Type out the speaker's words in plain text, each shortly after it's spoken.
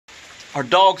Are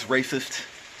dogs racist?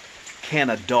 Can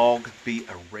a dog be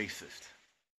a racist?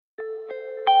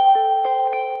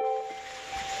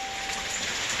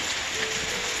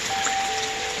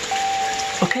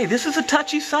 Okay, this is a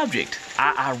touchy subject.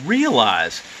 I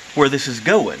realize where this is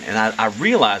going, and I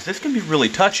realize this can be really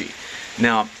touchy.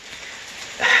 Now,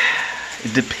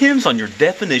 it depends on your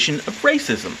definition of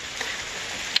racism.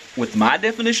 With my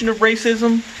definition of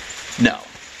racism,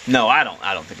 no, I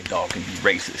don't think a dog can be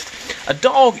racist. A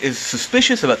dog is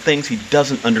suspicious about things he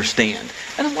doesn't understand,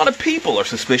 and a lot of people are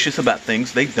suspicious about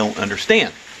things they don't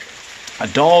understand. A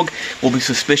dog will be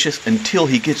suspicious until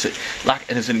he gets it. Like,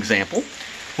 as an example,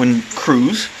 when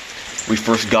Cruz, we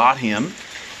first got him,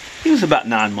 he was about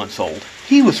 9 months old.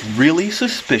 He was really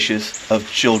suspicious of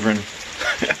children.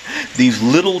 These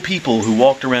little people who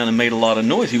walked around and made a lot of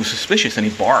noise. He was suspicious, and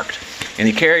he barked, and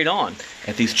he carried on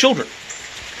at these children.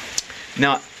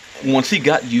 Now, once he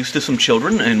got used to some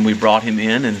children, and we brought him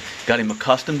in and got him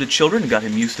accustomed to children, got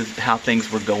him used to how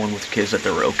things were going with kids, that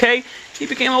they were okay, he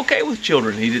became okay with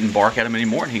children. He didn't bark at them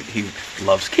anymore, and he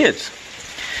loves kids.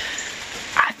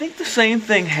 I think the same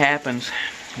thing happens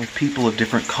with people of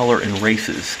different color and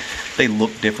races. They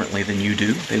look differently than you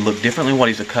do. They look differently than what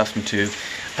he's accustomed to.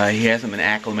 He hasn't been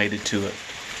acclimated to it.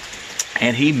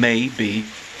 And he may be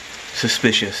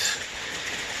suspicious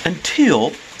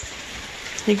until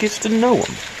he gets to know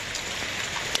them.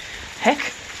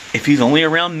 Heck, if he's only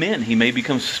around men, he may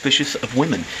become suspicious of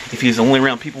women. If he's only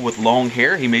around people with long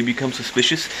hair, he may become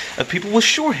suspicious of people with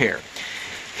short hair.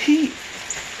 He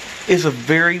is a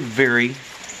very, very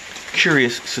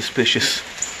curious, suspicious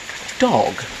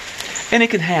dog. And it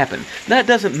can happen. That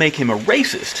doesn't make him a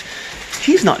racist.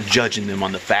 He's not judging them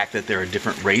on the fact that they're a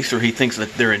different race, or he thinks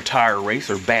that their entire race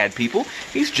are bad people.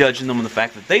 He's judging them on the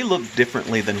fact that they look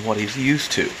differently than what he's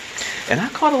used to. And I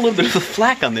caught a little bit of a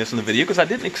flack on this in the video because I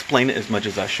didn't explain it as much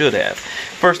as I should have.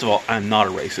 First of all, I'm not a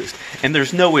racist. And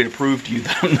there's no way to prove to you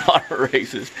that I'm not a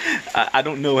racist. I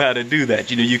don't know how to do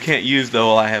that. You know, you can't use,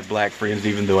 though, I have black friends,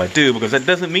 even though I do, because that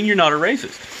doesn't mean you're not a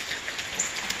racist.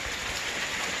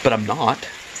 But I'm not.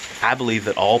 I believe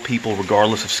that all people,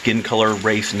 regardless of skin color,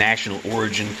 race, national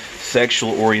origin,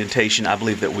 sexual orientation, I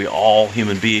believe that we all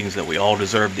human beings, that we all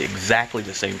deserve exactly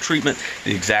the same treatment,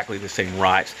 exactly the same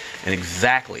rights, and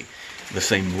exactly the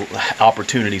same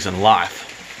opportunities in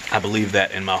life. I believe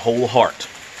that in my whole heart.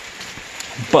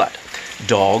 But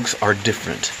dogs are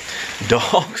different.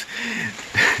 Dogs,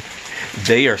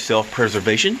 they are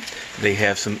self-preservation. They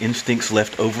have some instincts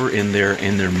left over in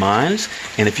their minds.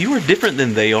 And if you are different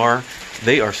than they are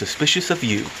suspicious of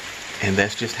you. And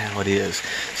that's just how it is.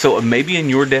 So maybe in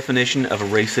your definition of a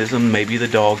racism, maybe the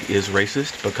dog is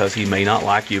racist because he may not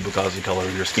like you because of the color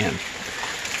of your skin.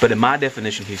 But in my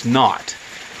definition, he's not.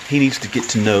 He needs to get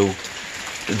to know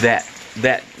that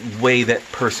way that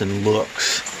person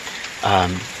looks.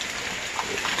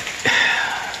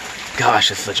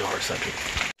 Gosh, it's such a hard subject.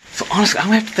 So honestly, I'm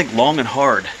going to have to think long and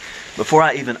hard before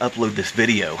I even upload this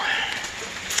video,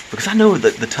 because I know the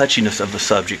touchiness of the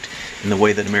subject and the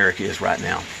way that America is right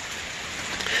now.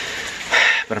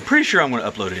 But I'm pretty sure I'm going to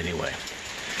upload it anyway,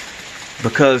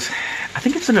 because I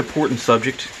think it's an important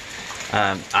subject.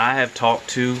 I have talked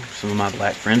to some of my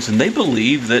black friends, and they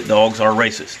believe that dogs are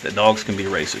racist, that dogs can be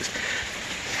racist.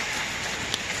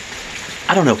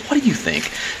 I don't know. What do you think?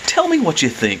 Tell me what you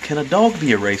think. Can a dog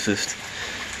be a racist?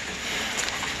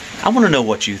 I want to know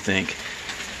what you think.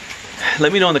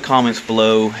 Let me know in the comments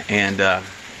below, and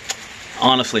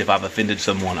honestly, if I've offended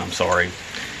someone, I'm sorry.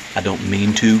 I don't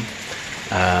mean to.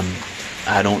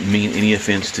 I don't mean any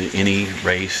offense to any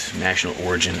race, national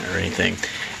origin, or anything.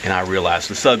 And I realize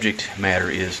the subject matter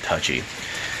is touchy.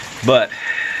 But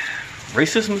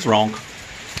racism is wrong,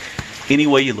 any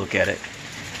way you look at it.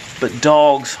 But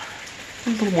dogs are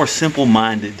a little more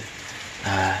simple-minded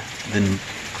than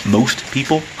most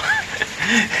people.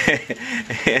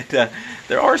 And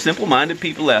there are simple-minded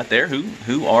people out there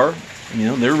who are,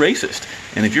 they're racist.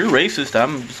 And if you're racist,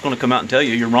 I'm just going to come out and tell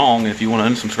you you're wrong. And if you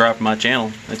want to unsubscribe from my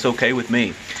channel, it's okay with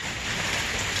me.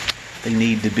 They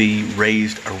need to be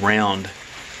raised around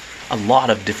a lot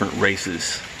of different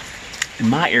races. In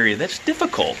my area, that's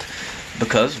difficult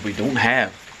because we don't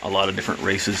have a lot of different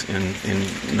races, and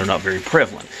they're not very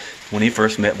prevalent. When he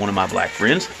first met one of my black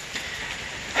friends,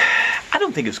 I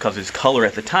don't think it's because of his color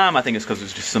at the time. I think it's because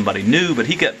it's just somebody new, but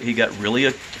he got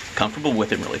really comfortable with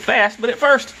him really fast. But at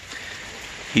first,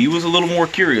 he was a little more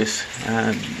curious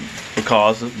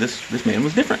because of this man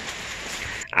was different.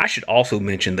 I should also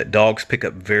mention that dogs pick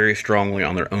up very strongly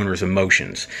on their owner's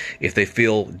emotions. If they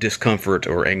feel discomfort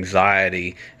or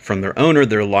anxiety from their owner,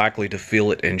 they're likely to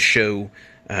feel it and show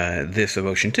this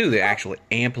emotion too. They actually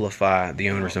amplify the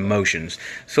owner's emotions.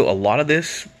 So a lot of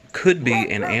this could be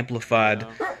an amplified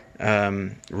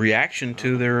reaction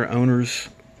to their owner's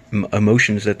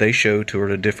emotions that they show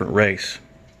toward a different race.